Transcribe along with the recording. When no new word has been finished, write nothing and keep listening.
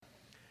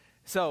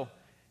So,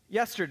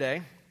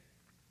 yesterday,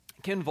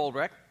 Ken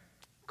Voldreck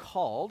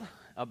called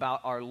about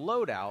our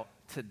loadout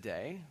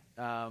today.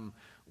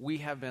 We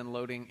have been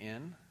loading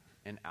in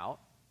and out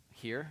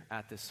here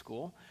at this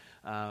school.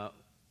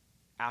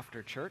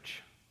 After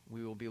church,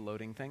 we will be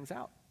loading things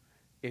out.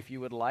 If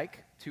you would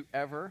like to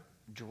ever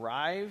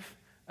drive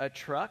a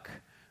truck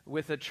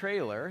with a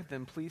trailer,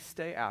 then please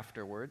stay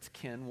afterwards.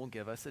 Ken will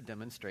give us a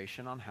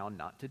demonstration on how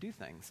not to do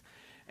things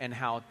and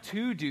how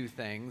to do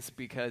things,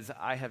 because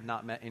I have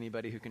not met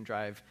anybody who can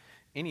drive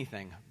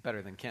anything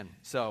better than Ken.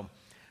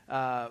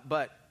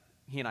 But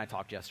he and I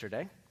talked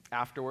yesterday.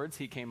 Afterwards,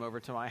 he came over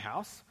to my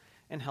house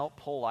and helped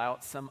pull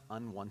out some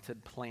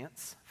unwanted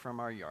plants from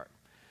our yard.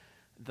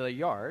 The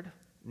yard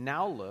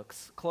now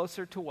looks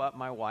closer to what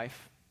my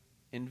wife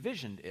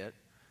envisioned it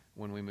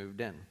when we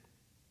moved in.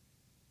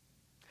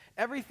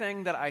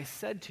 Everything that I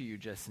said to you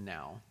just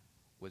now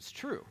was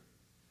true.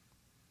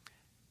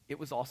 It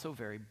was also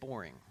very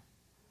boring.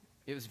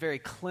 It was very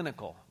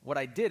clinical. What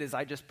I did is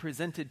I just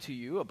presented to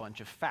you a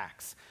bunch of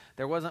facts.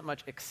 There wasn't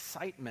much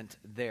excitement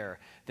there.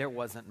 There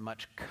wasn't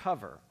much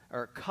color.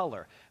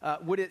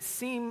 Would it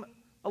seem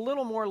a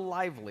little more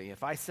lively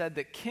if I said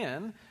that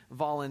Ken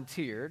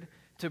volunteered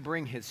to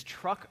bring his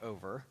truck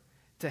over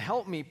to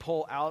help me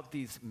pull out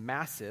these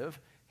massive,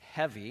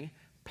 heavy,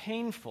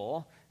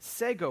 painful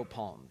sago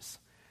palms?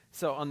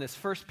 So on this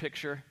first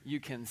picture, you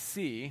can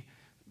see,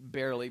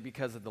 barely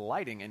because of the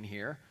lighting in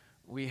here,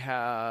 we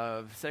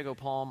have sago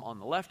palm on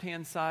the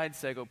left-hand side,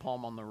 sago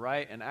palm on the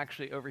right, and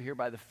actually over here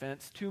by the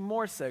fence, 2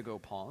 more sago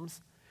palms.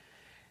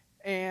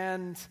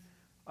 And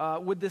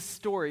would this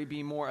story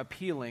be more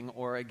appealing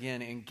or,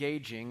 again,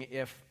 engaging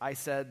if I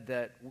said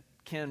that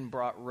Ken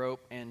brought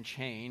rope and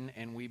chain,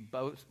 and we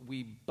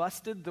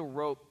busted the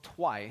rope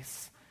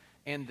twice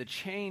and the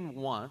chain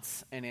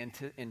once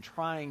in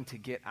trying to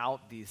get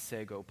out these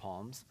sago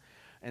palms,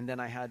 and then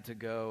I had to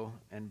go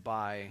and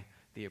buy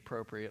the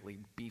appropriately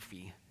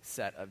beefy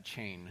set of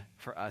chain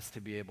for us to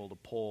be able to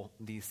pull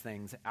these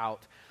things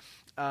out?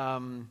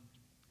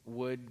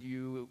 Would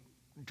you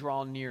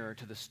draw nearer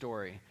to the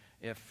story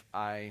if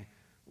I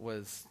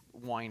was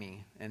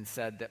whiny and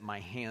said that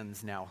my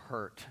hands now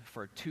hurt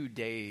for 2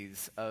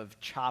 days of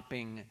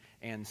chopping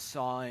and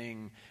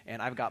sawing, and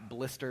I've got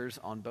blisters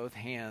on both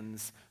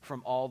hands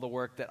from all the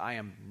work that I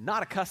am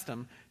not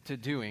accustomed to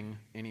doing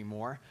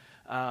anymore?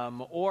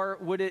 Or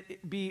would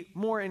it be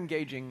more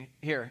engaging?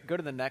 Here, go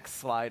to the next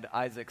slide,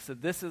 Isaac. So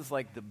this is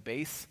like the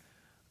base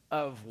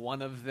of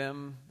one of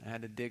them. I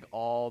had to dig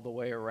all the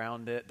way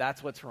around it.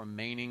 That's what's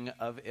remaining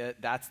of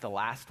it. That's the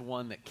last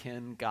one that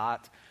Ken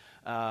got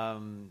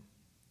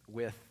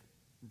with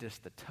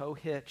just the tow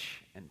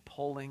hitch and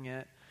pulling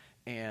it,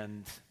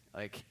 and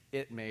like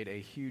it made a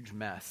huge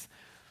mess.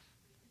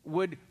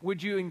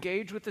 Would you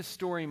engage with the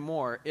story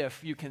more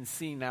if you can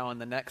see now in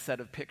the next set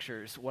of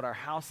pictures what our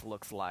house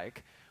looks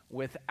like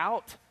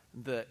without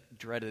the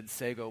dreaded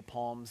sago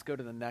palms? Go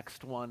to the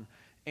next one.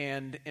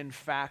 And in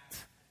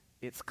fact,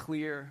 it's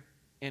clear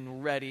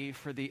and ready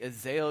for the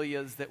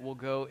azaleas that will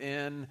go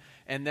in.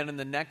 And then in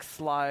the next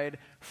slide,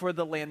 for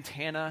the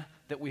lantana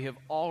that we have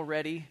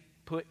already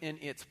put in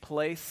its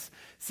place.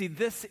 See,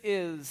 this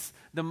is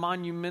the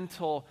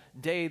monumental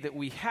day that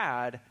we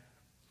had,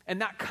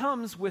 and that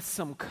comes with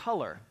some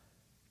color.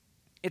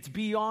 It's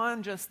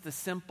beyond just the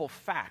simple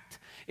fact.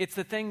 It's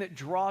the thing that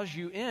draws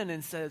you in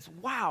and says,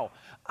 wow,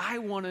 I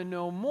want to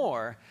know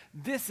more.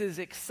 This is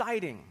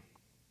exciting.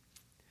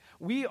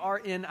 We are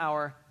in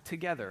our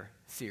Together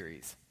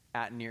series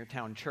at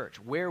Neartown Church,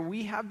 where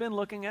we have been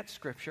looking at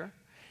Scripture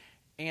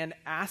and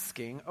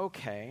asking,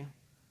 okay,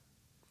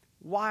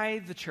 why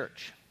the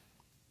church?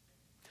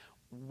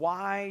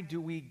 Why do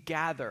we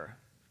gather?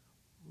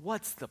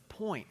 What's the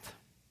point?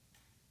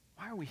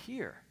 Why are we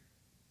here?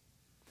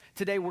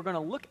 Today we're going to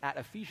look at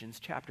Ephesians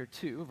chapter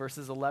 2,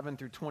 verses 11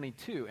 through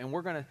 22,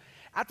 and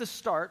at the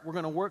start, we're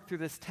going to work through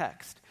this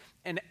text.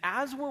 And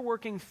as we're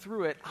working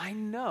through it, I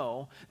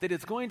know that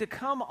it's going to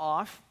come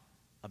off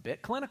a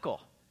bit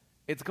clinical.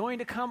 It's going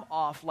to come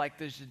off like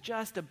there's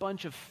just a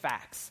bunch of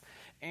facts.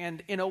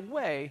 And in a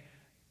way,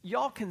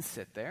 y'all can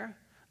sit there,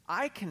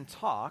 I can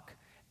talk,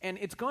 and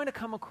it's going to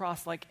come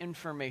across like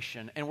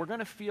information, and we're going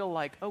to feel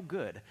like, oh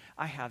good,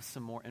 I have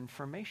some more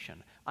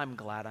information. I'm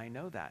glad I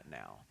know that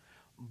now.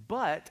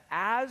 But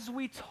as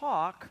we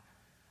talk,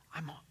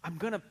 I'm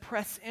going to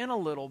press in a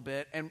little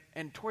bit,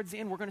 and towards the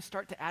end, we're going to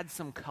start to add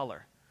some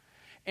color.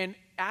 And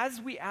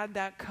as we add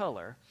that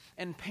color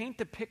and paint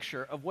the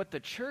picture of what the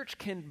church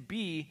can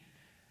be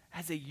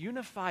as a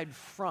unified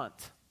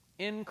front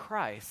in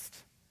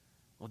Christ,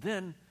 well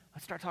then,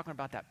 let's start talking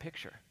about that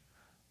picture.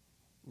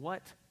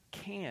 What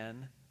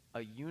can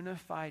a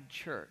unified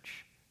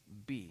church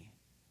be?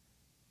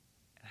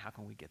 And how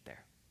can we get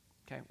there?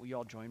 Okay, will you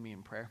all join me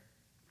in prayer?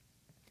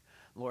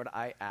 Lord,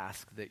 I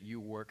ask that you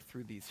work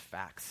through these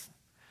facts.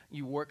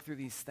 You work through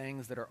these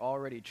things that are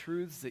already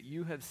truths that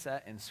you have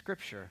set in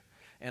Scripture.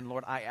 And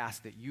Lord, I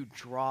ask that you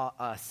draw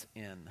us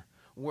in.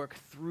 Work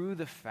through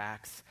the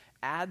facts.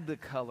 Add the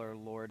color,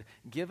 Lord.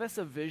 Give us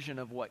a vision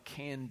of what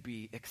can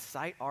be.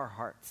 Excite our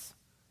hearts.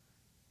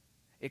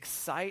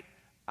 Excite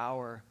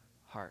our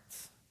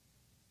hearts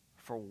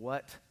for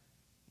what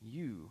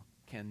you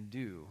can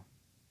do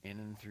in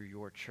and through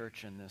your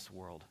church in this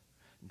world.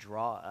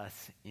 Draw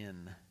us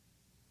in.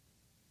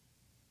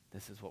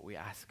 This is what we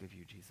ask of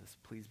you, Jesus.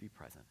 Please be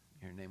present.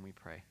 In your name we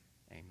pray.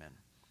 Amen.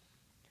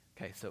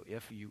 Okay, so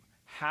if you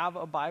have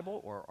a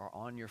Bible or are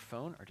on your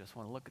phone or just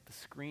want to look at the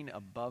screen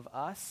above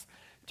us,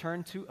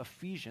 turn to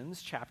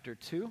Ephesians chapter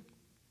 2.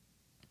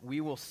 We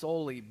will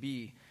solely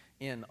be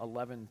in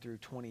 11 through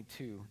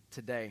 22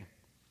 today.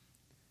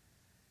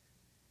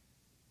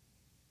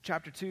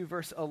 Chapter 2,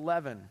 verse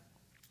 11.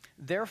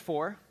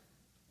 Therefore,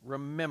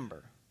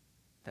 remember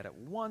that at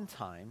one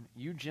time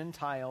you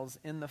Gentiles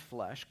in the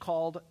flesh,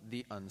 called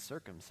the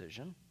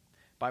uncircumcision,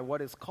 by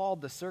what is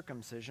called the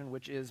circumcision,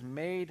 which is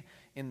made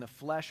in the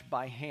flesh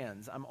by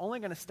hands. I'm only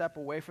going to step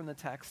away from the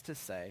text to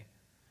say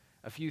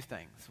a few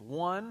things.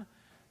 One,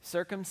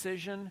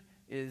 circumcision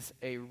is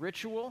a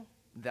ritual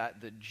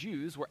that the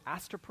Jews were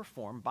asked to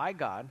perform by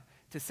God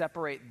to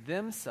separate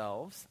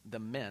themselves, the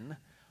men,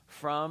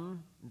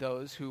 from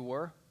those who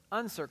were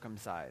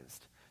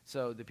uncircumcised.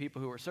 So the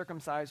people who were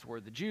circumcised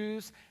were the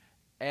Jews.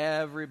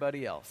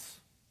 Everybody else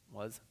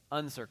was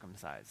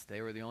uncircumcised.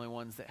 They were the only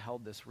ones that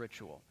held this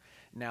ritual.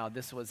 Now,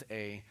 this was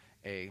a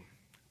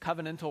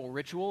covenantal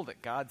ritual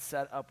that God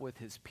set up with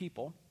his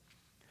people.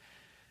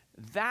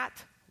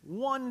 That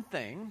one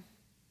thing,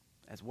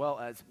 as well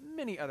as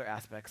many other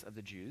aspects of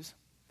the Jews,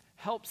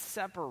 helps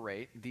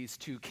separate these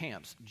two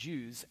camps,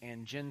 Jews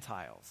and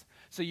Gentiles.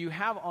 So you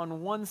have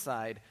on one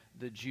side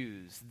the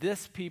Jews.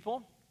 This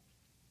people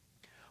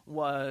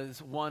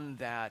was one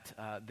that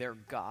their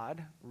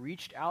God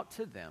reached out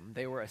to them.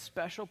 They were a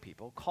special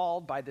people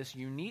called by this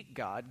unique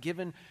God,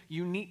 given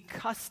unique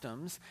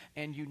customs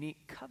and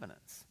unique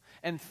covenants.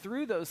 And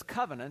through those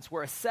covenants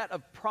were a set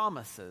of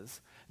promises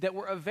that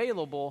were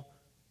available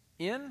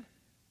in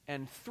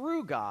and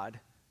through God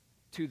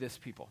to this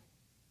people,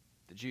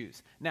 the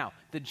Jews. Now,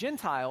 the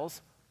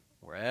Gentiles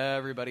were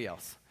everybody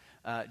else.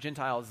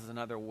 Gentiles is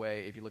another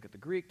way, if you look at the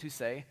Greek, to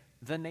say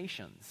the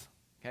nations.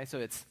 Okay, so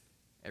it's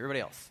everybody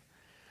else.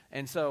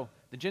 And so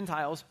the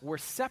Gentiles were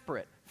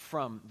separate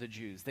from the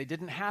Jews. They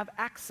didn't have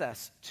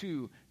access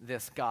to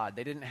this God.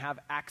 They didn't have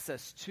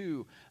access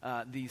to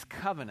these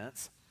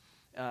covenants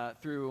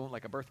through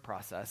like a birth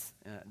process.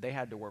 They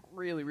had to work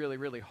really, really,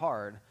 really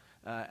hard,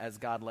 as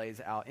God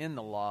lays out in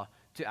the law,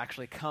 to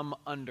actually come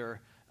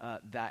under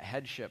that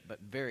headship,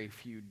 but very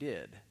few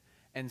did.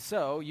 And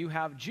so you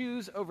have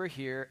Jews over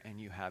here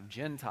and you have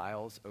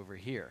Gentiles over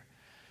here.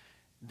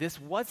 This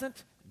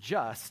wasn't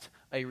just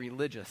a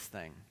religious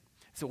thing.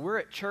 So we're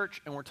at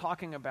church and we're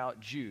talking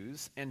about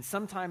Jews, and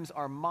sometimes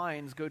our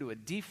minds go to a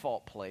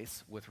default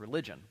place with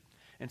religion.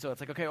 And so it's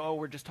like, okay,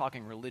 we're just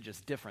talking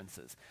religious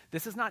differences.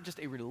 This is not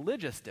just a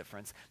religious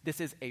difference, this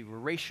is a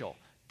racial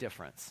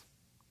difference.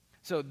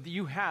 So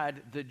you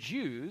had the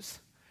Jews,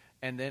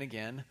 and then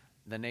again,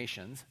 the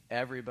nations,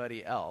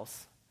 everybody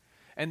else.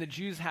 And the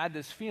Jews had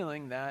this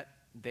feeling that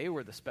they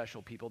were the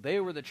special people. They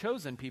were the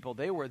chosen people.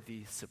 They were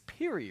the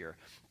superior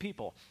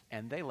people.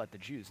 And they let the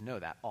Jews know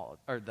that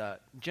the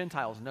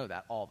Gentiles know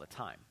that all the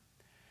time.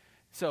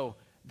 So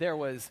there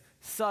was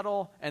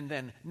subtle and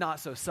then not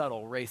so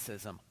subtle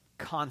racism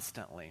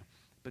constantly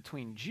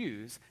between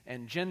Jews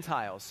and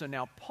Gentiles. So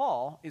now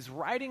Paul is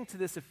writing to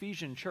this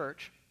Ephesian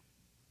church,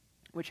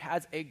 which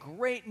has a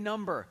great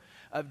number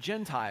of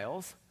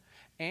Gentiles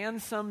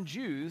and some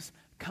Jews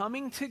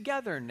coming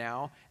together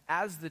now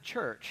as the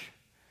church.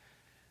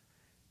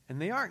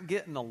 And they aren't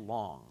getting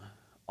along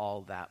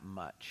all that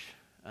much.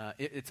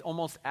 It's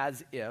almost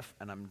as if,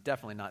 and I'm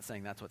definitely not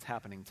saying that's what's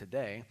happening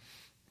today,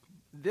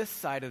 this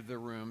side of the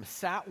room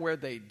sat where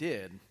they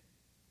did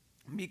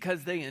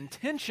because they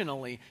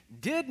intentionally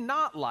did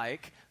not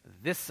like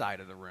this side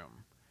of the room,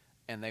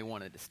 and they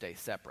wanted to stay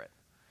separate.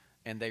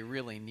 And they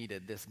really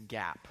needed this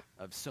gap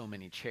of so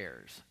many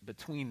chairs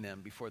between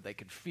them before they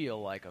could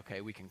feel like, okay,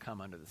 we can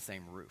come under the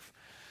same roof.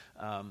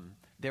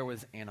 There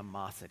was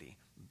animosity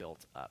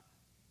built up.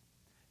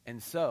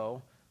 And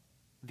so,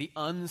 the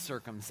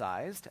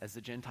uncircumcised, as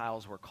the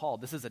Gentiles were called,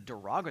 this is a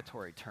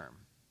derogatory term.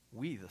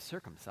 We, the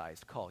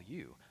circumcised, call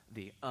you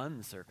the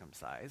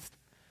uncircumcised.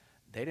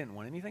 They didn't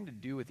want anything to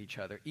do with each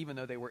other, even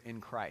though they were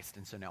in Christ.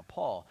 And so now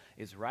Paul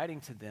is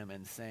writing to them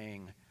and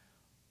saying,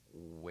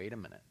 wait a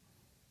minute.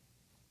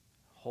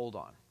 Hold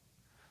on.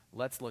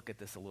 Let's look at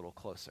this a little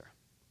closer.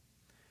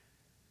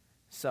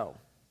 So,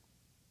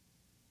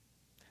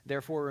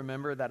 therefore,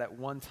 remember that at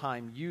one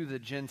time you, the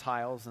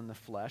Gentiles in the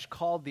flesh,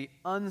 called the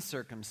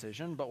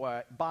uncircumcision,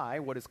 but by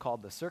what is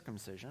called the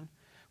circumcision,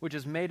 which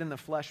is made in the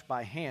flesh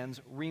by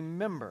hands,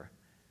 remember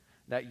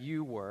that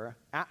you were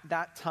at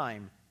that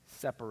time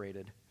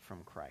separated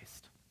from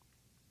Christ,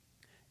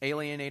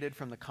 alienated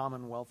from the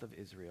commonwealth of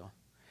Israel,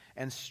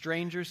 and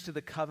strangers to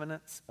the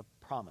covenants of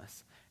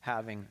promise,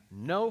 having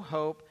no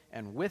hope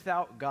and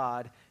without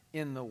God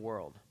in the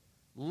world.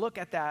 Look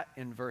at that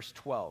in verse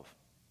 12.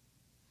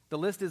 The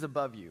list is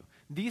above you.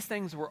 These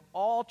things were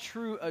all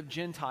true of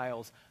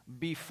Gentiles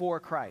before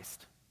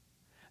Christ.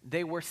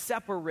 They were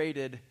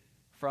separated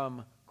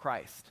from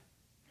Christ.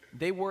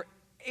 They were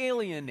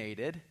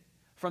alienated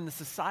from the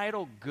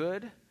societal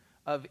good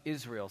of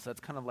Israel. So that's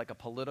kind of like a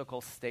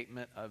political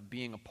statement of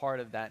being a part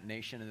of that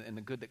nation and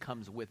the good that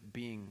comes with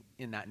being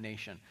in that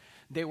nation.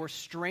 They were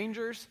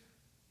strangers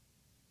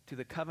to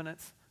the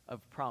covenants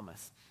of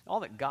promise.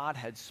 All that God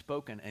had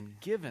spoken and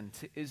given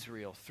to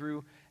Israel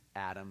through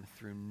Adam,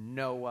 through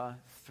Noah,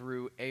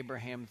 through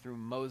Abraham, through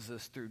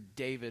Moses, through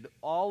David,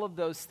 all of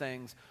those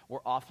things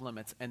were off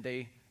limits, and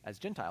they, as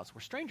Gentiles,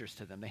 were strangers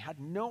to them. They had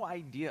no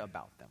idea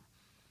about them.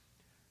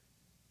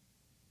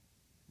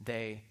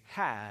 They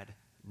had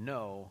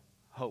no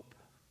hope.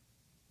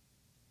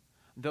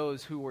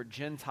 Those who were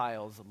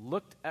Gentiles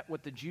looked at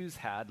what the Jews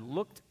had,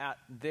 looked at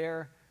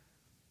their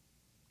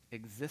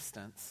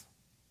existence,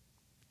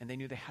 and they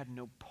knew they had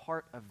no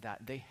part of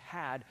that. They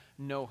had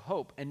no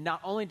hope. And not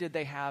only did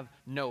they have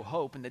no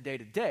hope in the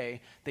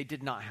day-to-day, they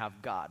did not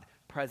have God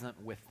present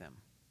with them.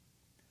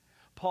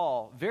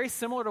 Paul, very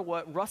similar to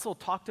what Russell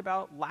talked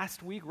about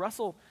last week.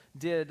 Russell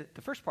did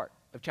the first part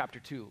of chapter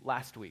 2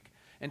 last week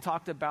and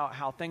talked about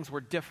how things were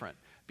different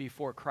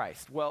before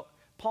Christ. Well,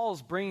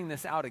 Paul's bringing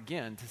this out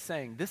again to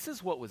saying this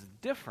is what was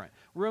different.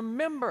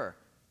 Remember,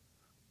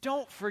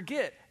 don't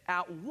forget,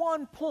 at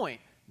one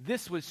point,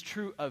 this was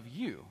true of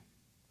you.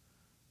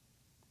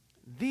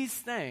 These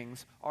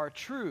things are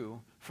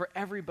true for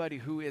everybody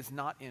who is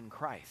not in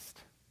Christ.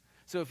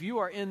 So if you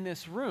are in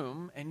this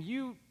room and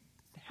you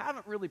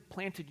haven't really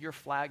planted your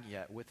flag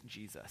yet with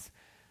Jesus,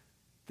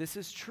 this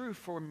is true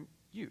for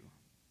you.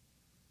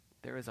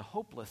 There is a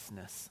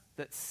hopelessness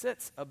that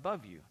sits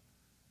above you.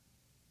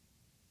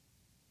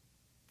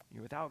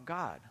 You're without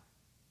God.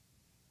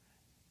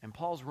 And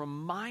Paul's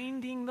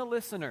reminding the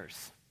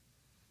listeners,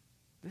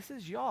 this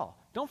is y'all.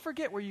 Don't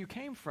forget where you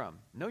came from.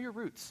 Know your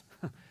roots.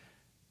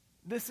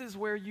 This is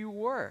where you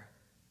were.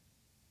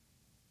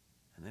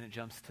 And then it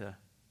jumps to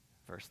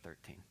verse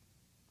 13.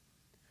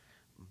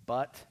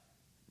 But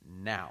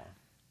now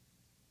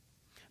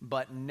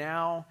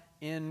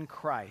in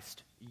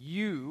Christ,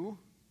 you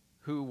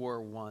who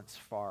were once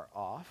far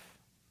off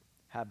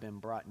have been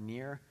brought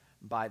near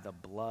by the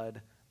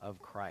blood of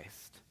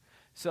Christ.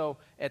 So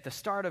at the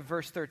start of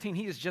verse 13,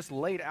 he has just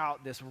laid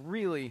out this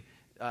really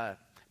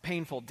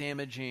painful,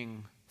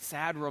 damaging,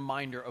 sad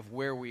reminder of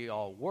where we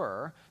all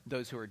were,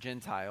 those who are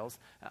Gentiles.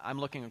 I'm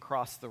looking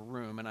across the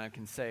room, and I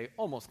can say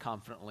almost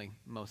confidently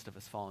most of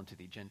us fall into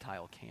the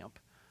Gentile camp.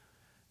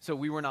 So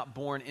we were not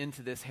born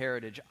into this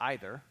heritage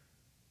either.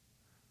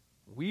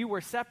 We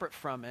were separate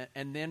from it,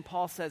 and then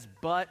Paul says,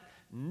 but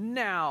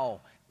now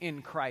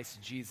in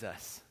Christ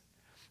Jesus.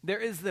 There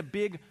is the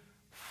big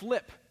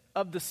flip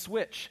of the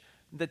switch.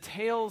 The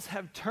tails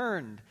have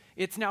turned.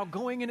 It's now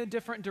going in a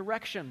different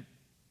direction.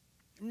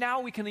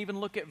 Now we can even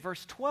look at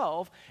verse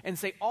 12 and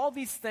say all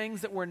these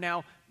things that were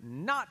now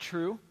not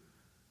true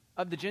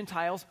of the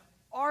Gentiles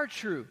are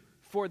true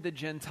for the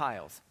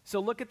Gentiles. So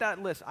look at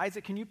that list.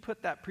 Isaac, can you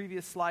put that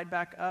previous slide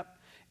back up?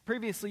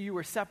 Previously you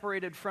were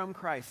separated from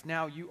Christ.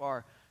 Now you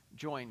are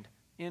joined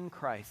in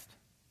Christ.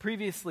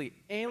 Previously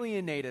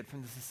alienated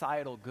from the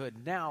societal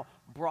good. Now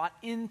brought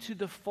into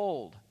the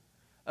fold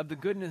of the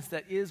goodness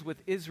that is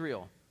with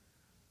Israel.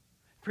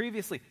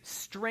 Previously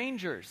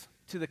strangers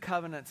to the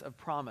covenants of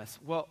promise.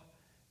 Well,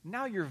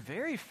 now you're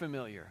very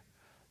familiar.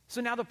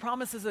 So now the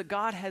promises that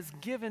God has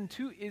given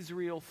to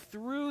Israel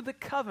through the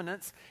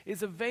covenants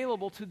is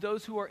available to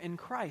those who are in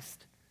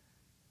Christ.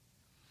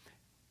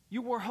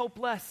 You were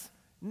hopeless.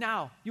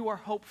 Now you are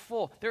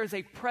hopeful. There is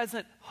a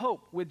present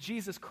hope with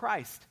Jesus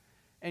Christ.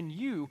 And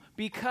you,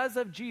 because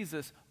of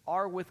Jesus,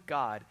 are with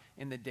God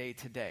in the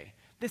day-to-day.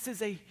 This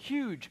is a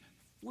huge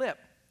flip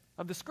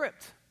of the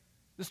script.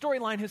 The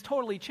storyline has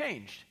totally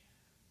changed.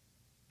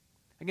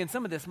 Again,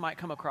 some of this might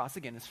come across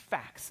again as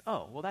facts.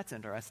 Oh, well, that's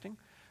interesting.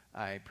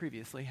 I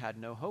previously had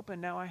no hope,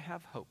 and now I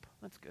have hope.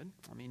 That's good.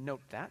 Let me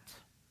note that.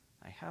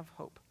 I have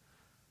hope.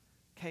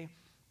 Okay,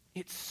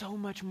 it's so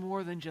much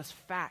more than just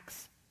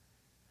facts.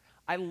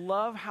 I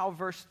love how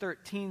verse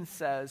 13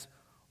 says,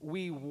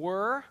 we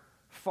were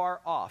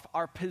far off.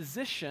 Our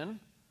position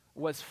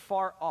was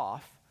far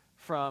off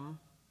from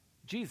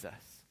Jesus,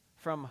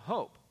 from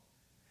hope.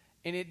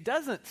 And it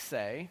doesn't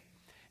say,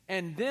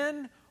 and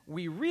then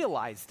we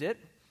realized it,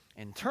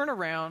 and turned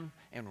around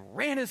and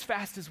ran as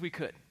fast as we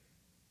could.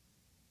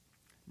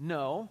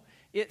 No,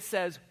 it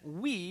says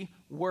we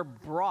were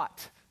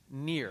brought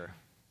near.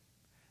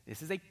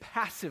 This is a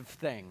passive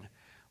thing.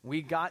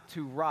 We got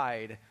to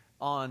ride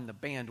on the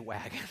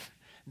bandwagon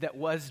that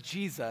was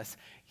Jesus.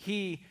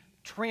 He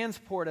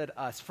transported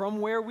us from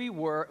where we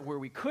were, where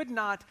we could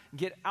not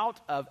get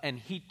out of, and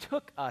he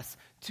took us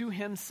to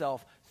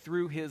himself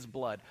through his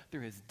blood,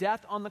 through his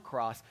death on the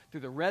cross,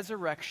 through the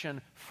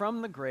resurrection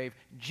from the grave.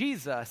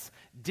 Jesus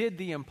did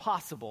the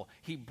impossible.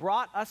 He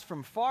brought us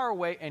from far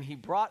away and he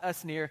brought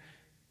us near.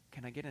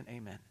 Can I get an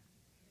amen?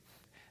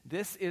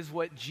 This is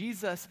what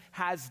Jesus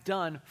has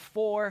done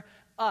for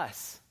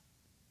us.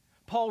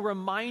 Paul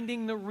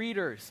reminding the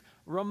readers,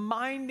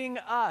 reminding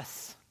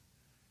us,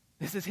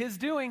 this is his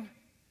doing.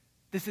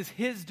 This is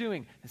his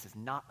doing. This is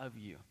not of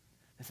you.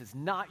 This is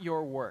not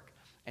your work.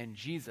 And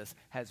Jesus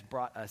has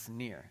brought us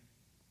near.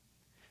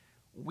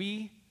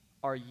 We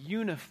are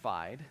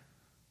unified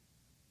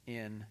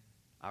in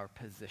our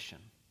position.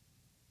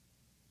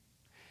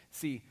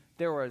 See,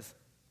 there was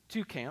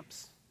two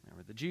camps. There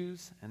were the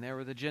Jews and there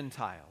were the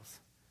Gentiles.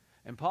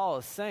 And Paul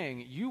is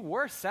saying you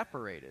were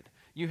separated.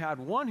 You had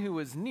one who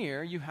was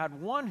near, you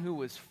had one who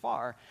was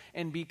far,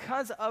 and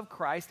because of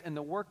Christ and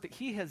the work that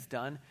he has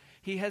done,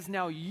 he has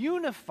now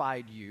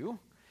unified you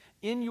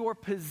in your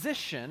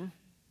position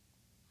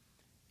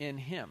in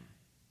him.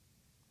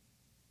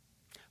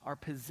 Our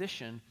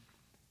position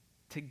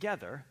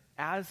together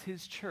as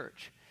his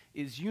church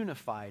is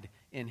unified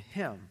in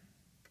him.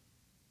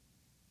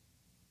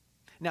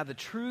 Now, the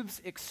truths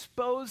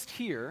exposed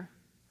here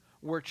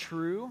were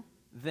true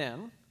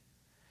then,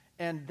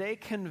 and they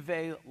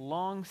convey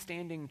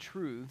long-standing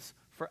truths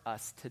for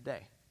us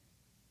today.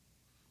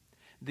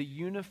 The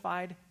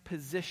unified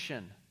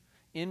position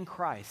in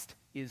Christ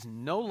is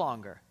no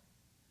longer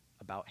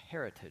about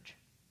heritage,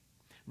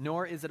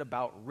 nor is it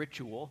about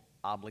ritual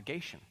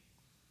obligation.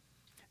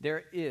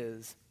 There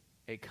is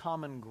a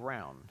common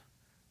ground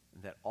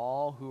that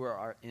all who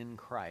are in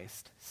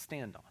Christ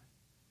stand on.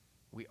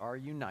 We are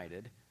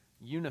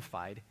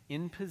unified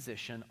in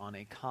position on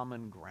a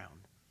common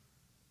ground.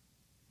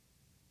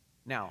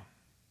 Now,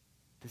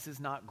 this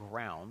is not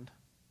ground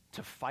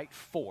to fight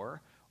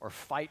for or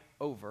fight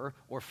over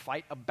or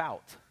fight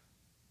about.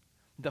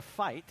 The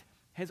fight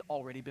has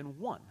already been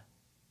won.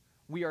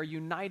 We are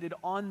united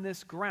on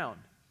this ground.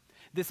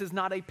 This is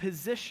not a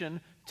position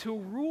to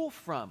rule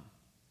from.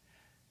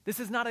 This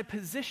is not a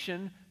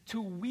position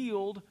to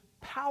wield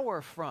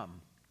power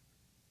from.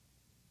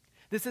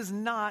 This is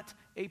not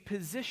a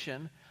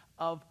position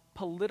of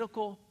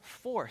political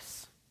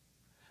force,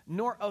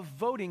 nor a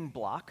voting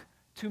bloc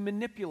to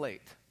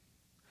manipulate.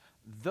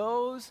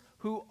 Those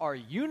who are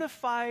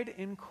unified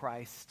in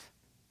Christ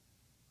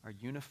are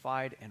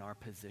unified in our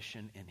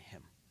position in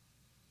him.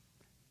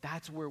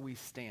 That's where we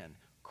stand.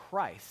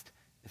 Christ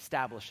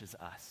establishes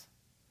us.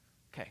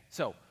 Okay,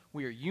 so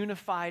we are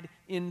unified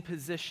in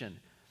position.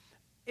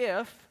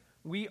 If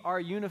we are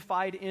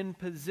unified in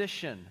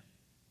position,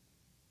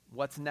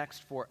 what's next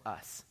for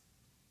us?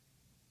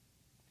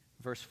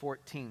 Verse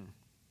 14.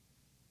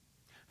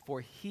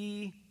 For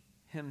he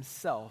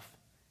himself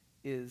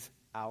is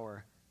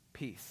our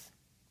peace.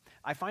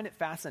 I find it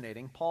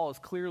fascinating. Paul is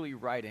clearly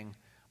writing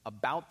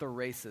about the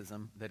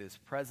racism that is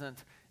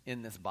present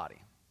in this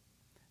body.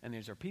 And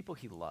these are people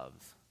he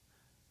loves.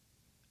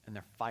 And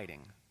they're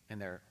fighting.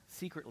 And they're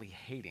secretly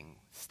hating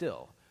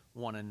still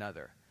one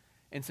another.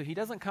 And so he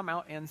doesn't come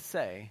out and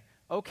say,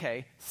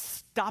 okay,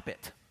 stop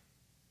it.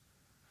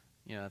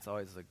 You know, that's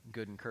always a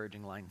good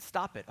encouraging line.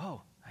 Stop it.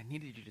 Oh, I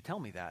needed you to tell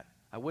me that.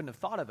 I wouldn't have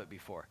thought of it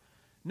before.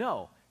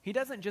 No, he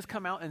doesn't just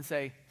come out and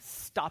say,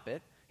 stop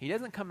it. He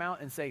doesn't come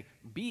out and say,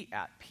 be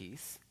at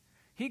peace.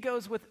 He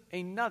goes with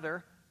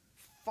another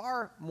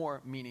far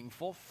more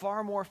meaningful,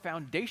 far more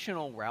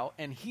foundational route,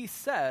 and he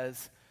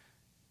says,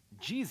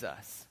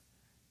 Jesus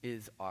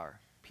is our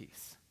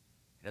peace.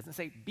 He doesn't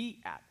say, be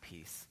at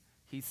peace.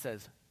 He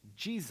says,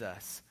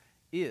 Jesus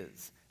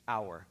is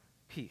our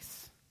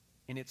peace.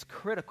 And it's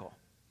critical.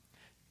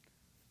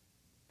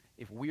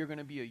 If we are going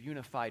to be a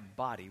unified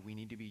body, we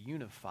need to be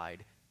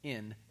unified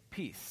in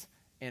peace.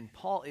 And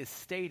Paul is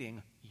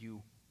stating,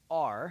 you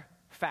are,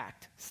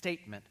 fact,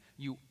 statement,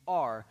 you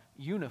are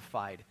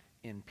unified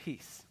in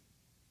peace.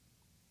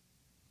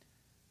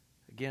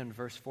 Again,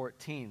 verse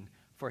 14,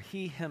 for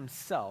he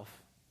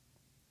himself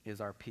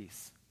is our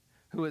peace,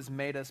 who has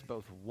made us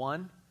both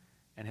one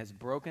and has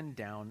broken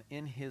down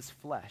in his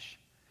flesh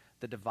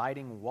the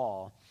dividing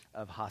wall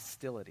of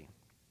hostility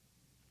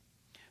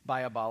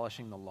by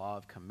abolishing the law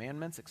of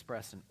commandments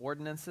expressed in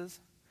ordinances,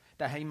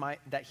 that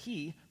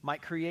he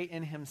might create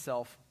in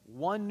himself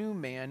one new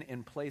man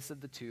in place of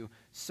the two,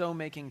 so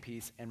making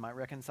peace, and might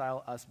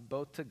reconcile us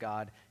both to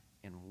God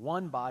in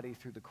one body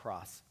through the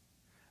cross,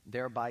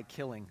 thereby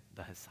killing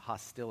the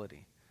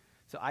hostility.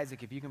 So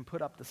Isaac, if you can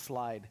put up the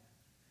slide.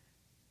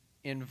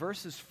 In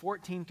verses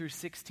 14 through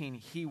 16,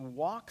 he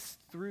walks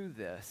through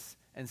this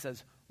and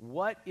says,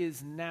 what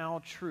is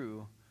now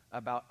true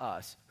about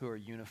us who are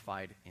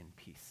unified in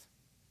peace?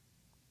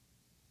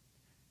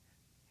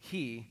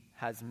 He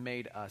has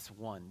made us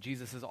one.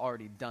 Jesus has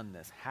already done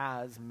this,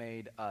 has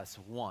made us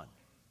one.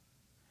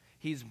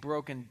 He's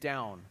broken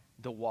down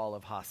the wall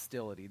of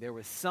hostility. There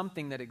was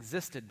something that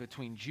existed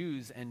between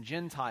Jews and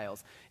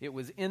Gentiles. It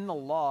was in the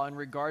law in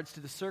regards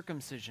to the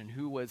circumcision,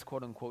 who was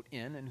quote unquote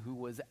in and who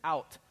was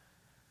out.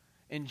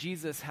 And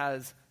Jesus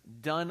has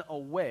done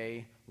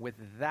away with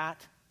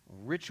that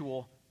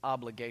ritual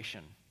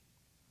obligation.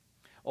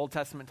 Old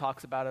Testament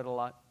talks about it a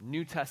lot.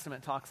 New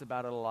Testament talks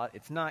about it a lot.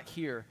 It's not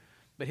here,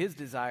 but his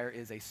desire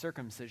is a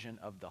circumcision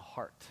of the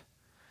heart.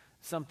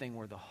 Something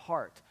where the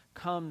heart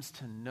comes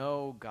to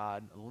know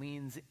God,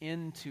 leans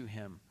into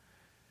him,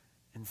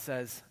 and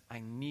says,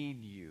 I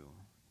need you.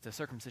 It's a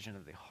circumcision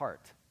of the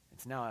heart.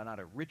 It's now not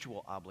a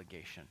ritual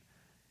obligation.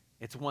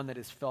 It's one that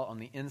is felt on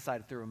the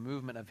inside through a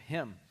movement of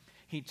him.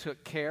 He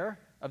took care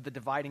of the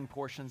dividing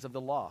portions of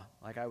the law,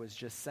 like I was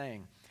just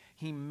saying.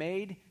 He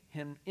made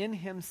him in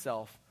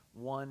himself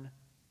one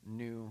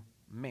new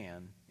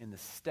man in the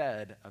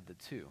stead of the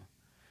two.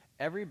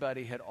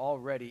 Everybody had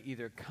already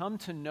either come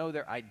to know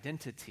their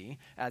identity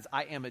as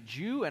I am a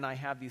Jew and I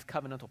have these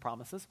covenantal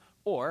promises,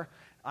 or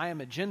I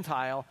am a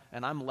Gentile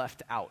and I'm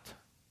left out.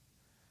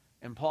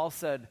 And Paul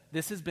said,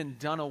 this has been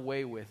done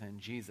away with in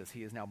Jesus.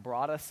 He has now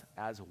brought us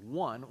as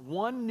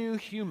one new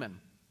human,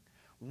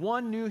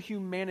 one new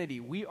humanity.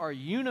 We are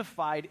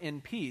unified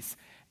in peace,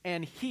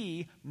 and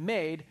he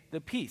made the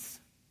peace.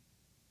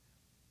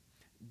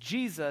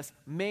 Jesus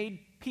made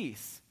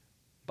peace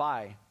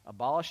by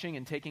abolishing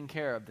and taking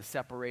care of the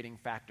separating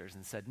factors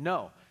and said,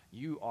 no,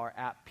 you are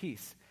at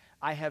peace.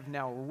 I have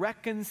now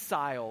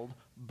reconciled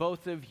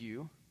both of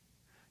you.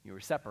 You were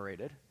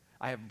separated.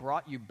 I have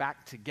brought you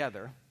back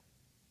together,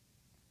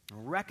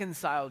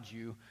 reconciled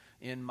you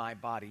in my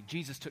body.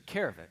 Jesus took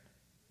care of it.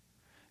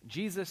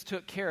 Jesus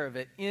took care of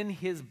it in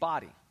his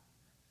body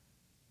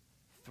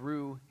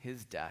through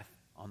his death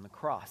on the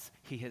cross.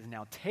 He has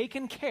now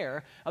taken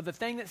care of the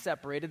thing that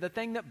separated, the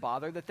thing that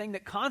bothered, the thing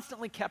that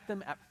constantly kept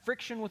them at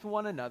friction with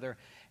one another.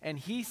 And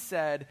he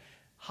said,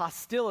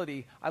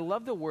 hostility, I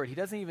love the word. He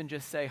doesn't even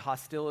just say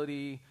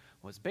hostility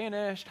was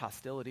banished,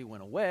 hostility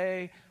went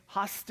away.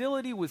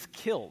 Hostility was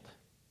killed.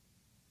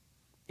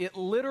 It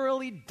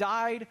literally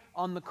died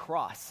on the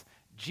cross.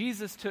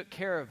 Jesus took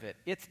care of it.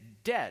 It's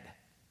dead.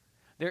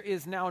 There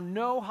is now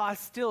no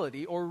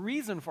hostility or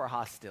reason for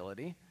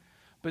hostility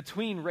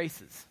between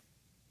races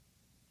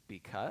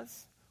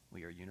because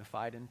we are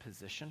unified in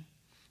position.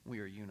 We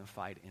are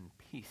unified in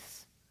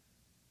peace.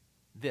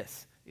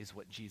 This is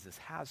what Jesus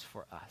has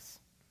for us.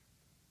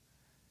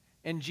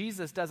 And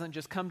Jesus doesn't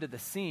just come to the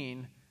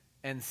scene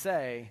and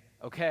say,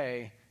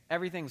 okay,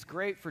 everything's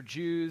great for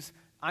Jews.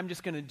 I'm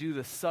just going to do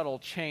the subtle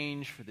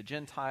change for the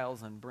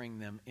Gentiles and bring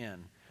them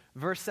in.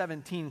 Verse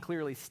 17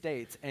 clearly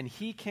states, and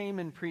he came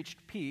and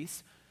preached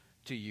peace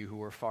to you who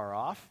were far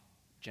off,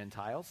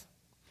 Gentiles,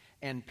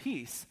 and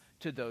peace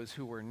to those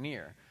who were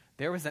near.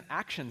 There was an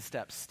action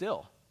step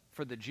still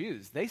for the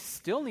Jews. They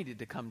still needed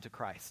to come to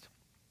Christ.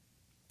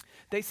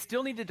 They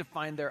still needed to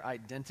find their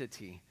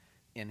identity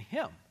in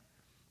him,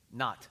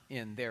 not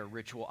in their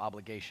ritual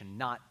obligation,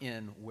 not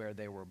in where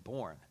they were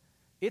born.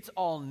 It's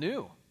all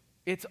new.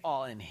 It's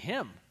all in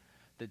him.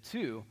 The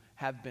two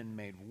have been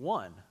made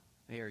one.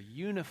 They are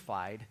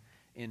unified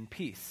in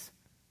peace.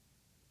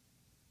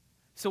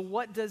 So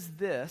what does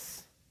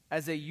this,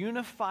 as a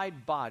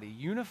unified body,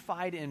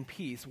 unified in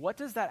peace, what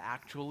does that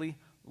actually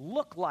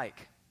look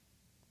like?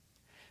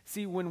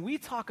 See, when we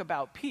talk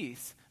about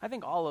peace, I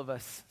think all of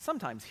us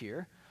sometimes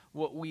hear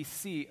what we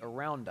see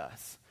around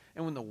us.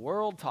 And when the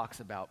world talks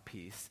about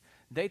peace,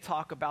 they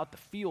talk about the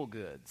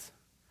feel-goods.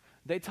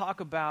 They talk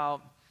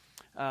about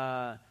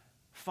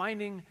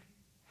finding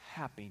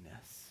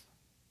happiness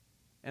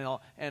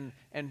and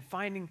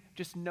finding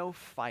just no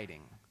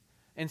fighting.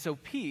 And so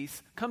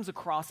peace comes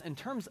across in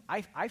terms,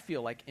 I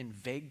feel like, in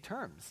vague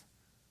terms.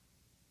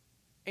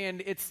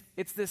 And it's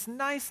this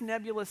nice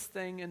nebulous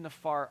thing in the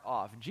far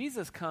off.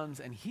 Jesus comes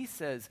and he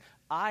says,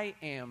 I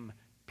am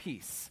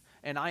peace,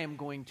 and I am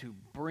going to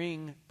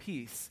bring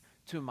peace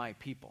to my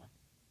people.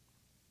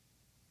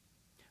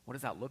 What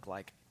does that look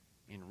like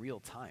in real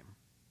time?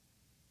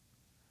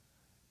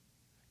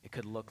 It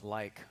could look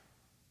like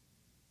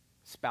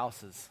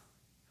spouses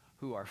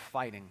who are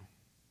fighting,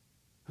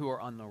 who are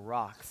on the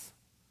rocks,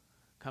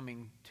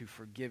 coming to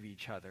forgive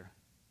each other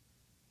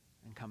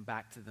and come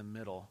back to the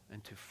middle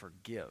and to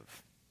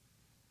forgive.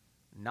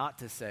 Not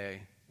to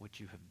say what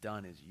you have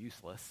done is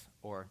useless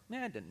or,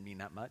 it didn't mean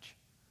that much.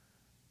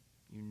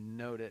 You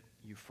note it,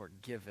 you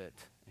forgive it,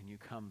 and you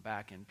come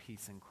back in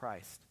peace in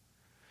Christ.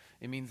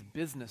 It means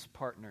business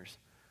partners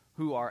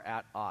who are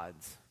at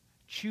odds,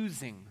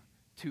 choosing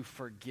to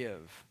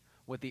forgive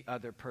what the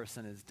other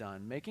person has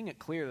done, making it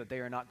clear that they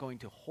are not going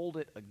to hold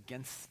it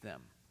against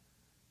them,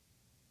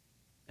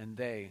 and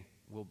they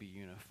will be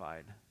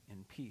unified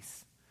in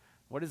peace.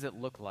 What does it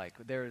look like?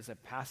 There is a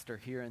pastor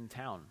here in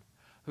town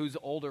whose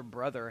older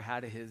brother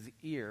had his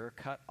ear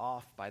cut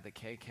off by the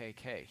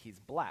KKK. He's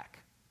black.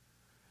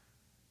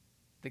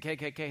 The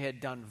KKK had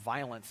done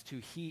violence to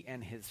he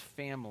and his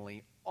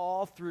family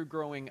all through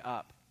growing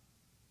up.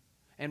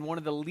 And one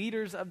of the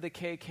leaders of the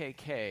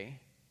KKK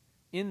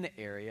in the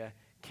area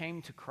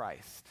came to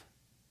Christ.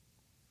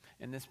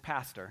 And this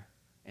pastor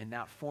and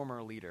that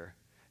former leader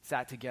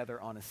sat together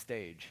on a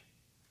stage.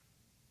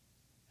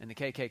 And the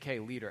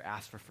KKK leader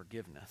asked for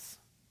forgiveness.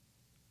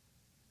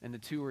 And the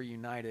two were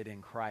united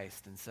in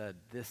Christ and said,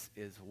 this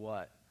is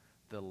what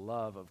the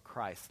love of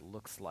Christ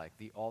looks like,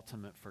 the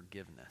ultimate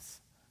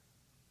forgiveness.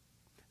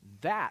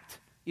 That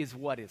is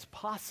what is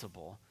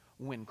possible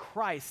when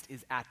Christ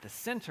is at the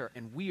center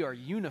and we are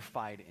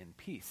unified in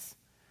peace.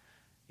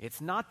 It's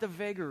not the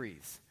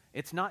vagaries.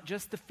 It's not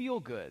just the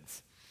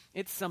feel-goods.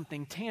 It's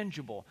something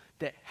tangible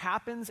that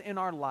happens in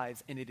our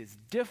lives, and it is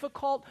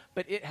difficult,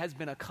 but it has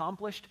been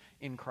accomplished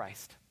in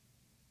Christ.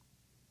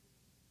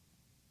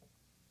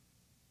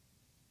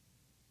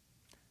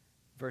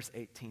 Verse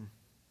 18.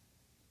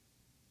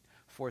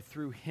 For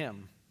through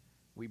him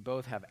we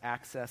both have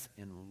access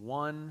in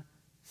one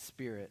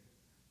Spirit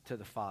to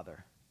the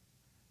Father.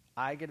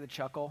 I get a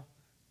chuckle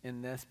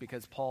in this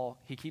because Paul,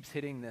 he keeps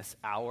hitting this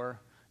our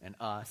and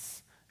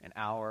us and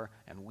our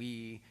and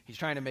we. He's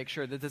trying to make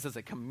sure that this is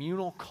a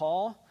communal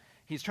call.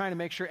 He's trying to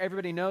make sure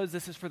everybody knows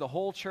this is for the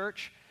whole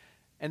church.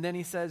 And then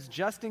he says,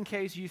 just in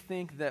case you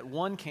think that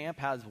one camp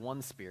has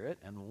one spirit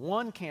and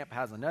one camp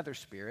has another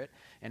spirit,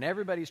 and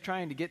everybody's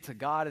trying to get to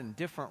God in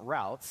different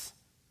routes,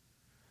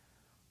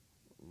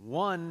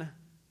 one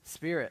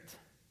Spirit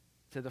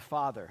to the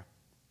Father.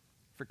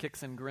 For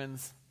kicks and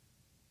grins,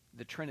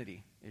 the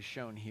Trinity is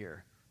shown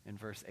here in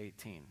verse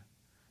 18.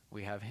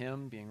 We have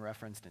him being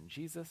referenced in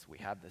Jesus. We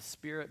have the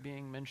Spirit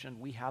being mentioned.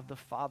 We have the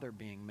Father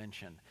being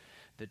mentioned.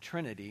 The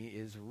Trinity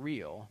is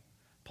real.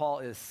 Paul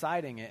is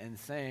citing it and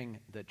saying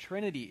the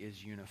Trinity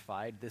is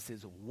unified. This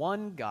is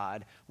one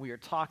God we are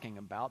talking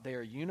about. They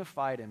are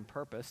unified in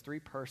purpose, three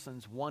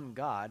persons, one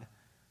God.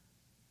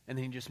 And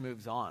then he just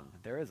moves on.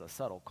 There is a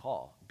subtle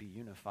call, be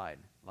unified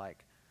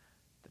like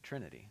the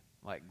Trinity,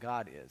 like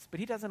God is. But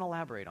he doesn't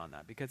elaborate on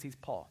that because he's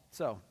Paul.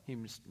 So he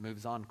just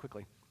moves on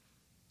quickly.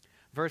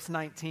 Verse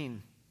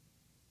 19,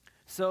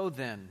 so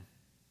then,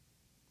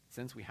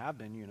 since we have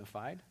been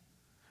unified,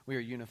 we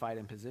are unified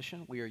in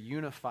position, we are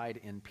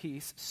unified in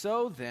peace,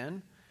 so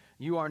then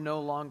you are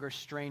no longer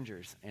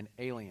strangers and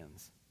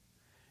aliens.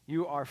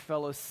 You are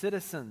fellow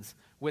citizens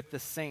with the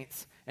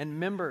saints and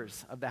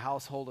members of the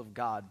household of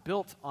God,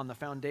 built on the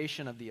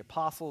foundation of the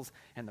apostles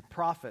and the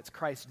prophets,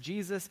 Christ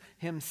Jesus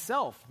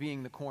himself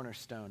being the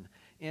cornerstone,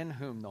 in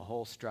whom the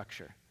whole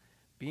structure,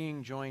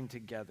 being joined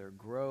together,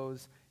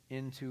 grows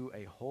into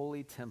a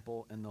holy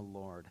temple in the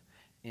Lord.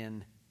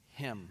 In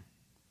him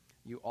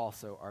you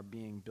also are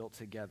being built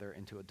together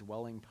into a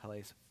dwelling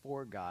place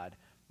for God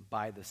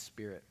by the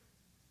Spirit.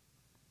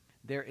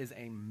 There is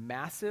a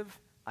massive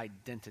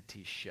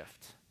identity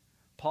shift.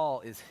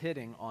 Paul is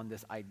hitting on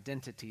this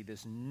identity,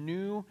 this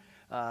new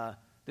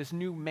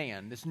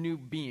man, this new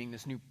being,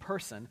 this new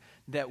person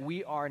that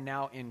we are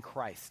now in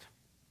Christ.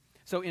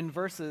 So in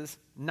verses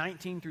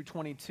 19 through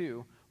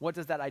 22, what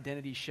does that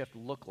identity shift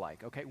look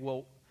like? Okay,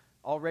 well,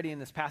 already in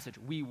this passage,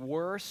 we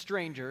were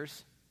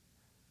strangers,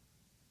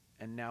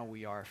 and now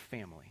we are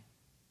family.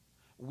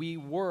 We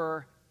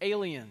were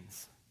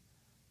aliens,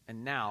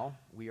 and now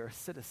we are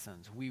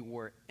citizens. We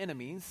were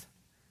enemies,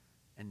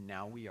 and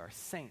now we are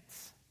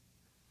saints.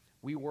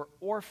 We were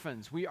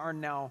orphans. We are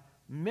now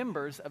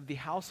members of the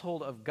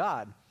household of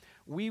God.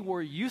 We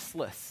were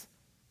useless.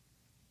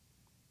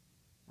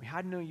 We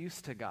had no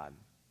use to God.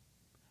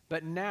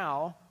 But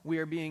now we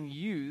are being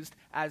used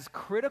as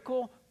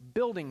critical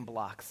building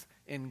blocks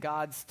in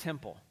God's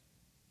temple.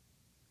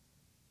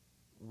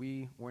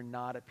 We were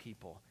not a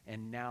people,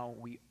 and now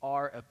we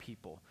are a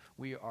people.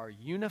 We are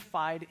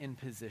unified in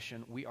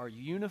position, we are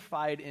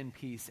unified in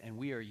peace, and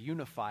we are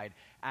unified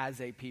as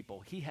a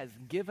people. He has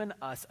given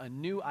us a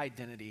new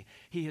identity.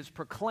 He has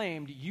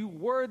proclaimed, you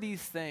were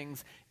these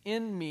things,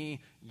 in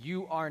me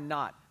you are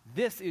not.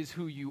 This is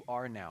who you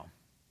are now.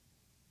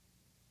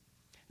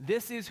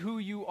 This is who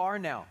you are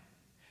now.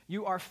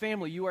 You are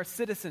family, you are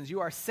citizens, you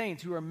are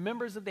saints, you are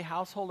members of the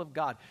household of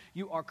God.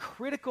 You are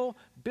critical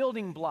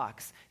building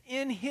blocks.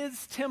 In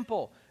his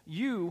temple,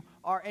 you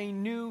are a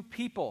new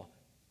people.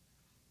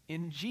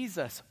 In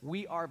Jesus,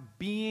 we are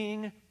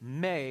being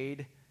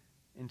made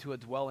into a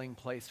dwelling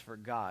place for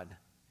God.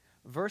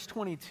 Verse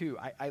 22,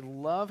 I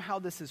love how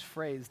this is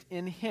phrased.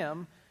 In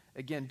him,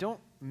 again, don't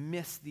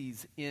miss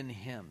these in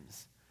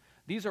hims.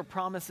 These are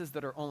promises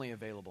that are only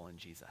available in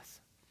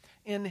Jesus.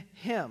 In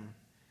him,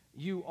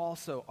 you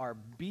also are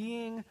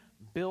being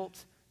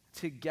built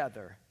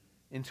together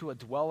into a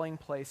dwelling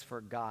place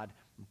for God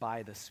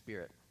by the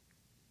Spirit.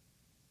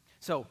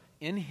 So,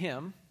 in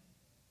him,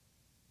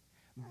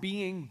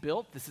 being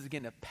built, this is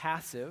again a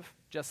passive,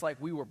 just like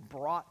we were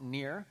brought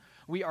near.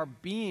 We are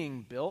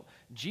being built.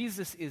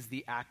 Jesus is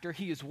the actor.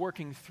 He is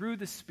working through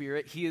the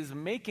Spirit. He is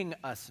making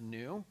us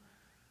new.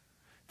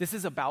 This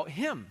is about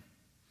him.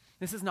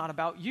 This is not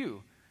about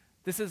you.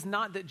 This is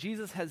not that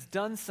Jesus has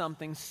done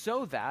something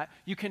so that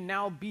you can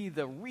now be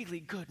the really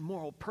good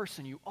moral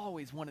person you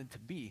always wanted to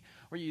be,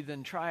 or you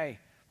then try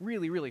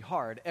really, really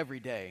hard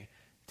every day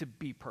to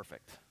be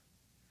perfect.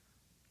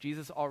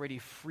 Jesus already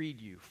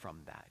freed you from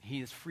that. He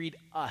has freed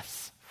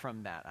us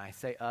from that. I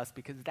say us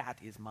because that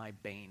is my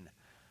bane.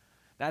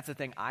 That's the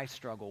thing I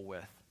struggle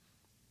with.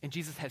 And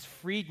Jesus has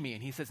freed me,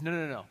 and he says,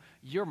 no,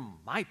 you're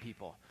my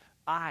people.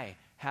 I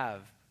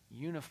have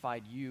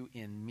unified you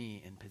in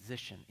me, in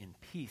position, in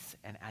peace,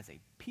 and as a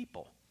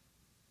people.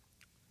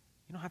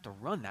 You don't have to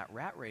run that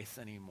rat race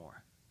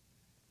anymore.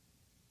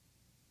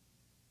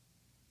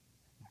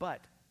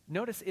 But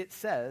notice it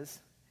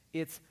says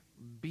it's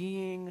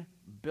being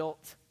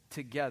built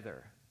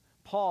together.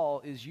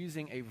 Paul is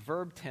using a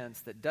verb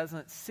tense that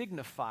doesn't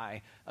signify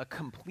a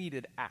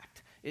completed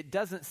act. It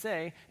doesn't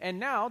say, and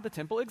now the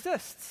temple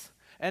exists,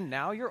 and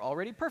now you're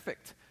already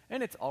perfect,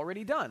 and it's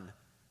already done.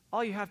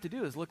 All you have to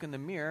do is look in the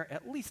mirror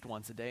at least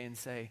once a day and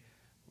say,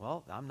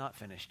 well, I'm not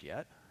finished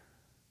yet.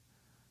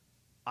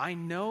 I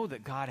know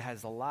that God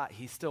has a lot.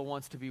 He still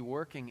wants to be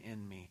working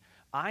in me.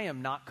 I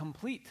am not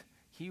complete.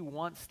 He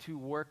wants to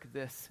work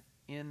this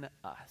in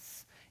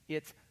us.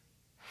 It's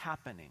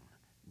happening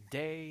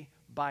day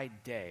by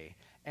day.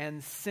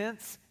 And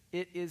since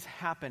it is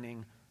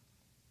happening,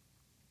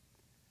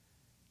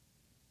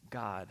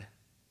 God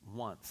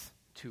wants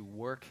to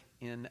work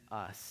in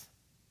us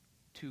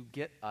to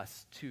get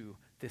us to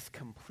this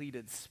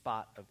completed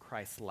spot of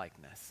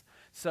Christ-likeness.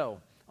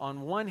 So,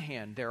 on one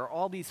hand, there are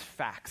all these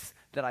facts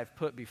that I've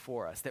put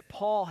before us, that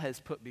Paul has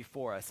put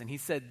before us, and he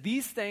said,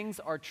 these things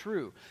are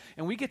true.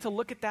 And we get to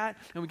look at that,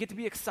 and we get to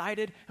be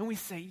excited, and we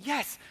say,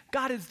 yes,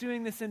 God is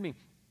doing this in me.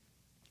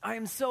 I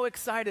am so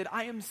excited.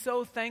 I am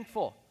so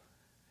thankful.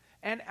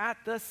 And at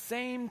the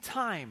same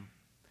time,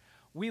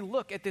 we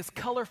look at this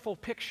colorful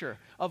picture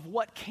of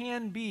what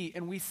can be,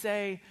 and we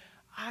say,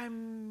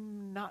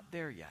 I'm not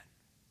there yet.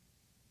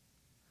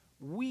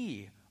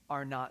 We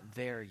are not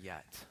there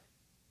yet.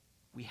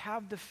 We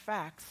have the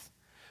facts,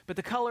 but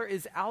the color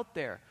is out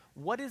there.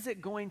 What is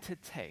it going to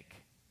take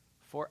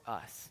for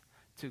us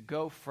to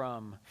go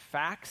from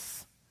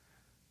facts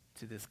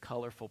to this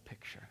colorful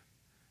picture?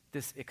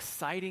 This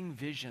exciting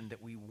vision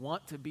that we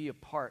want to be a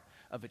part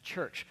of a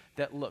church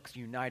that looks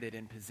united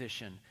in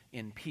position,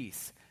 in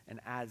peace, and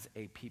as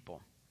a people.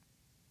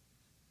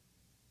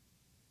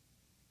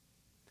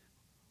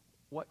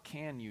 What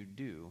can you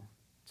do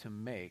to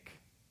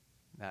make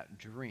that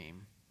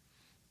dream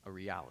a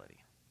reality?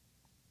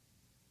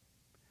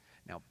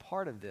 Now,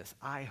 part of this,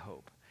 I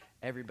hope,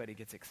 everybody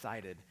gets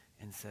excited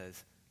and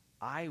says,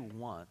 I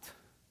want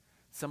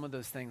some of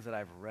those things that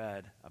I've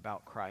read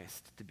about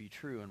Christ to be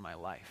true in my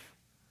life.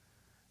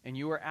 And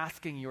you are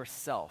asking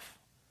yourself,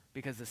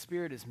 because the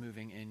Spirit is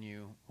moving in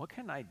you, what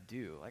can I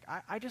do? Like,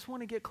 I just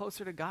want to get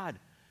closer to God.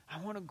 I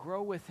want to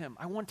grow with him.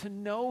 I want to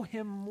know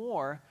him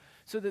more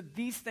so that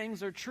these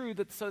things are true,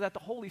 so that the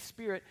Holy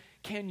Spirit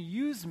can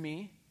use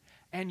me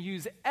and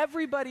use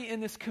everybody in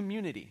this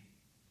community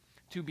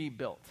to be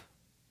built.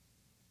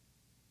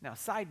 Now,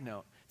 side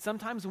note,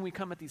 sometimes when we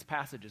come at these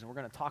passages, and we're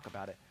going to talk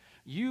about it,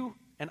 you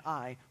and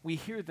I, we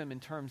hear them in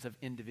terms of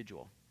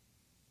individual.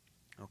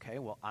 Okay,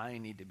 well, I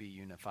need to be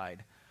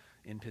unified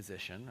in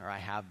position, or I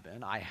have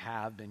been. I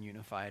have been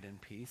unified in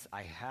peace.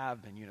 I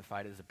have been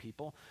unified as a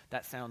people.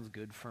 That sounds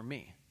good for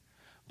me.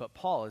 But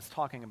Paul is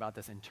talking about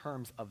this in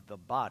terms of the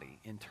body,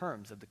 in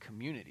terms of the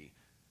community.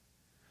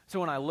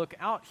 So when I look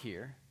out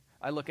here,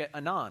 I look at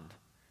Anand.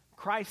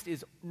 Christ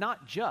is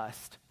not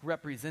just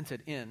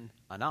represented in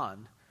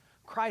Anand.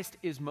 Christ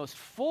is most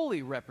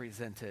fully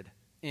represented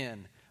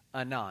in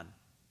Anand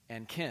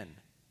and Ken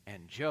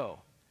and Joe.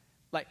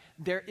 Like,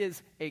 there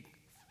is a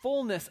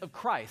fullness of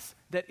Christ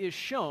that is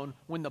shown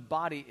when the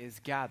body is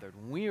gathered.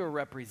 We are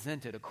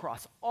represented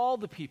across all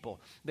the people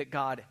that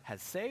God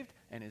has saved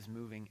and is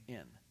moving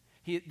in.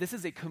 This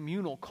is a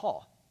communal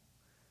call.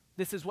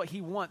 This is what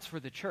he wants for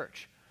the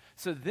church.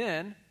 So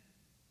then,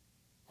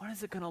 what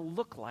is it going to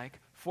look like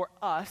for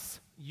us,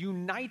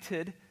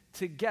 united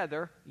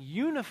together,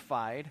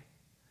 unified,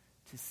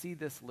 to see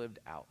this lived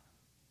out?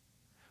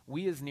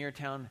 We as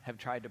Neartown have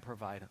tried to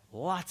provide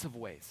lots of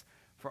ways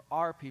for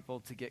our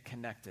people to get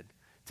connected,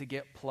 to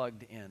get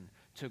plugged in,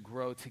 to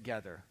grow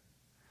together.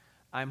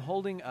 I'm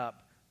holding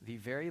up the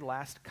very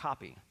last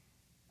copy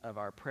of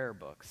our prayer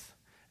books.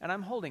 And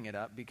I'm holding it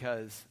up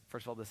because,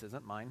 first of all, this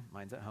isn't mine.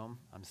 Mine's at home.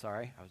 I'm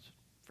sorry. I was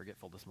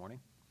forgetful this morning.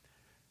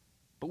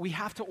 But we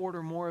have to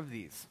order more of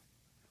these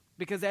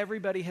because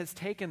everybody has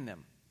taken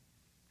them.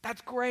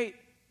 That's great.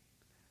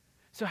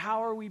 So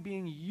how are we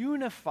being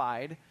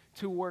unified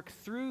to work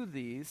through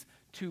these,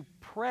 to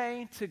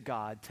pray to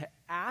God, to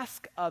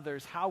ask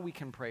others how we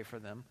can pray for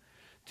them,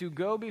 to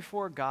go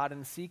before God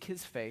and seek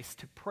his face,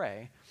 to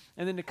pray,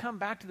 and then to come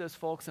back to those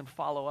folks and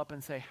follow up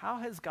and say, how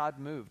has God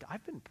moved?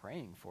 I've been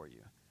praying for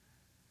you.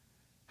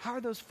 How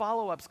are those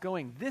follow-ups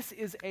going? This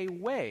is a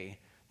way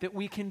that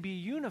we can be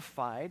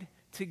unified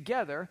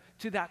together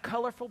to that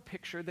colorful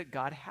picture that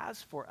God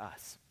has for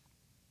us.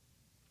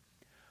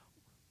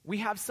 We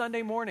have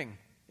Sunday morning.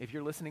 If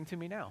you're listening to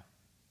me now,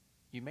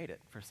 you made it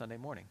for Sunday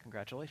morning.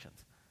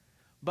 Congratulations.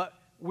 But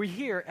we're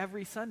here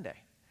every Sunday,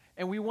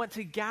 and we want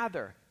to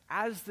gather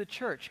as the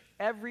church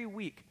every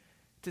week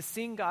to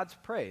sing God's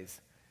praise,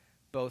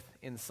 both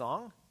in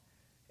song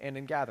and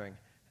in gathering.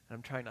 And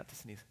I'm trying not to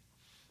sneeze.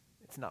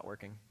 It's not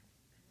working.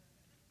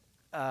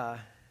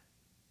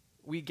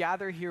 We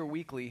gather here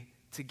weekly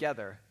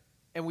together,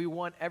 and we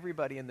want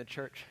everybody in the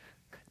church.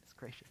 Goodness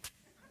gracious.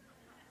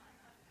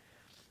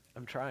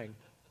 I'm trying.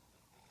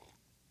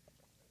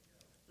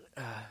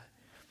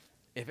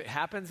 If it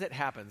happens, it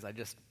happens. I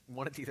just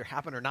want it to either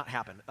happen or not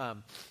happen.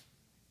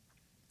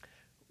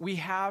 We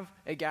have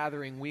a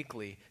gathering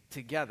weekly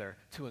together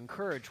to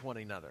encourage one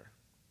another.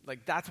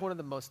 Like, that's one of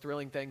the most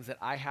thrilling things that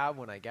I have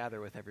when I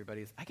gather with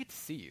everybody is I get to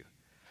see you.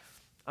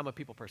 I'm a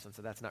people person,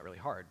 so that's not really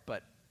hard,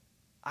 but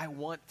I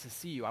want to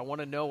see you. I want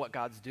to know what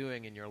God's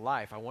doing in your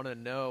life. I want to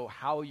know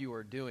how you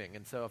are doing.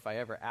 And so if I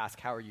ever ask,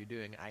 how are you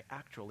doing, I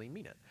actually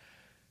mean it.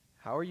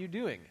 How are you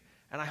doing?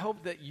 And I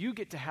hope that you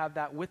get to have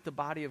that with the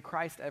body of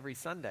Christ every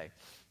Sunday.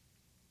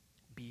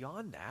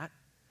 Beyond that,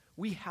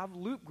 we have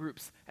loop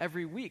groups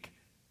every week.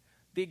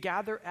 They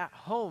gather at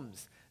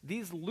homes.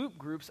 These loop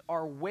groups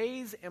are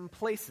ways and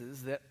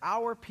places that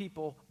our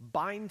people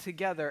bind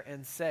together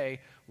and say,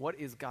 What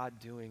is God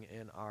doing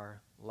in our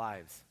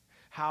lives?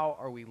 How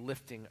are we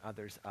lifting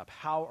others up?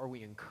 How are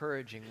we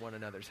encouraging one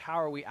another?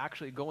 How are we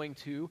actually going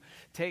to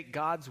take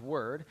God's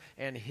word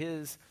and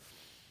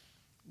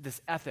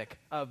this ethic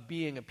of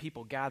being a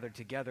people gathered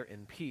together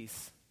in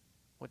peace?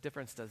 What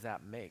difference does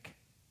that make?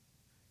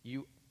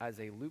 You, as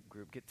a Loop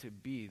group, get to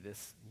be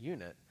this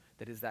unit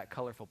that is that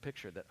colorful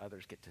picture that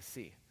others get to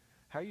see.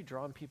 How are you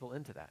drawing people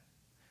into that?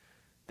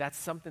 That's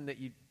something that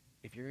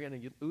if you're in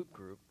a Loop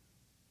group,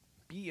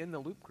 be in the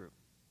Loop group.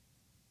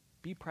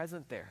 Be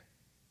present there.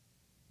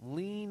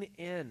 Lean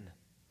in.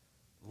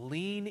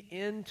 Lean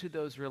into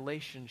those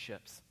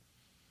relationships.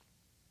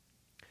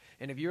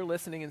 And if you're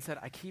listening and said,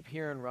 I keep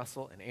hearing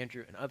Russell and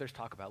Andrew and others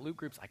talk about Loop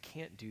groups, I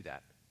can't do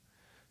that.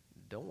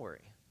 Don't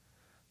worry.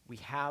 We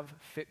have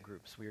fit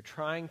groups. We are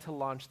trying to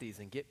launch these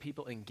and get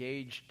people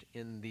engaged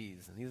in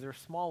these. And these are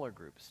smaller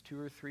groups, 2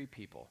 or 3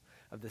 people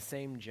of the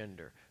same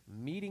gender,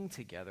 meeting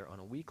together on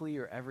a weekly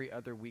or every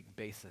other week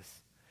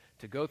basis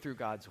to go through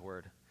God's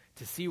word,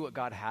 to see what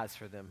God has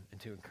for them,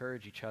 and to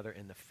encourage each other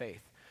in the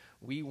faith.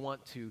 We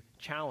want to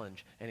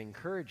challenge and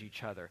encourage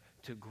each other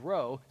to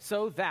grow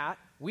so that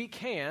we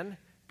can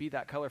be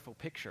that colorful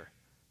picture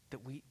that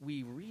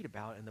we read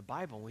about in the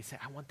Bible, and we say,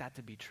 I want that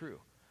to be true.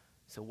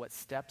 So what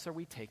steps are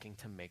we taking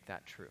to make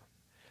that true?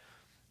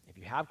 If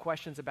you have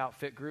questions about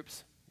fit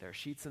groups, there are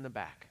sheets in the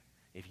back.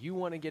 If you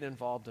want to get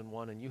involved in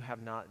one and you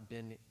have not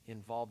been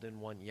involved in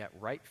one yet,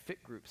 write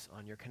fit groups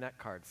on your Connect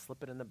card.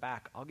 Slip it in the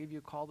back. I'll give you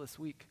a call this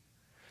week.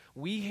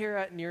 We here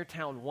at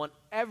Neartown want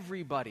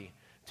everybody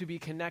to be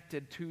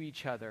connected to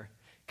each other,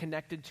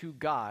 connected to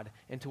God,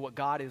 and to what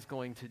God is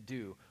going to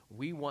do.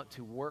 We want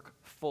to work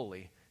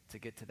fully to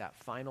get to that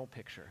final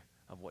picture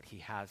of what he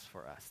has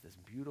for us, this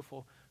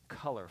beautiful,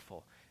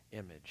 colorful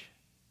image.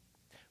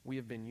 We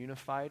have been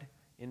unified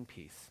in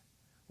peace.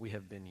 We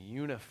have been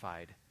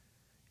unified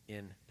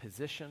in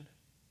position,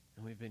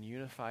 and we've been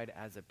unified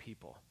as a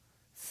people.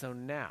 So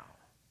now,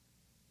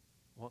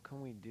 what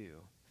can we do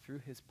through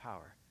his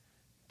power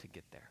to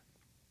get there?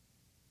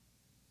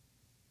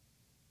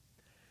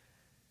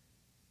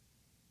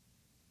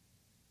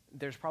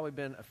 There's probably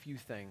been a few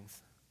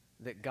things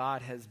that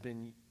God has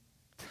been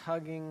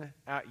tugging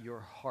at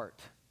your heart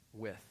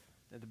with.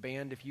 The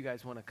band, if you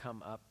guys want to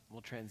come up,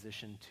 we'll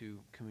transition to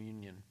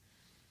communion.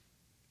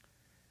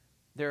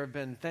 There have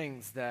been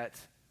things that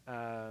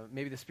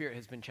maybe the Spirit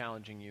has been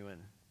challenging you in.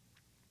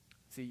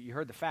 See, you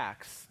heard the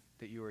facts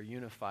that you are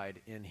unified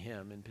in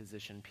him, in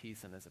position,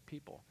 peace, and as a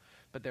people.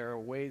 But there are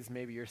ways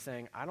maybe you're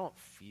saying, I don't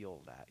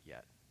feel that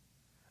yet.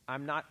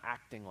 I'm not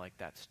acting like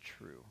that's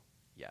true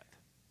yet.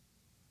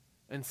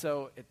 And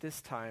so at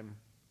this time,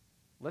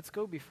 let's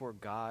go before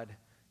God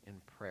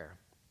in prayer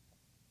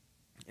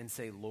and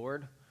say,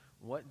 Lord,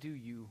 what do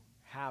you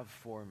have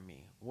for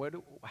me?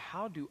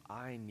 How do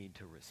I need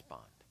to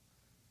respond?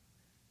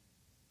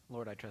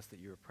 Lord, I trust that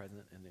you are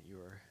present and that you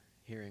are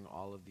hearing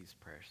all of these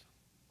prayers.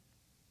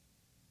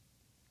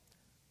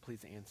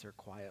 Please answer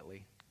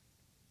quietly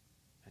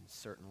and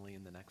certainly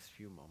in the next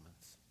few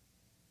moments.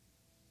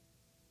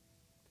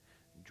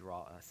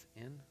 Draw us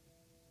in.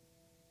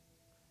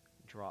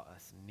 Draw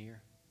us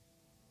near.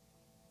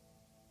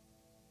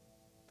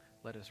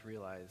 Let us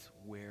realize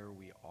where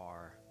we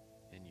are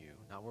in you.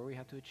 Not where we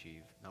have to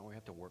achieve, not where we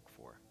have to work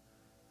for,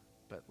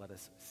 but let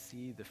us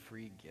see the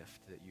free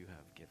gift that you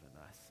have given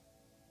us.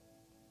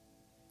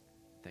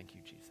 Thank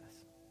you,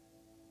 Jesus.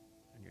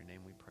 In your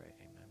name we pray,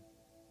 amen.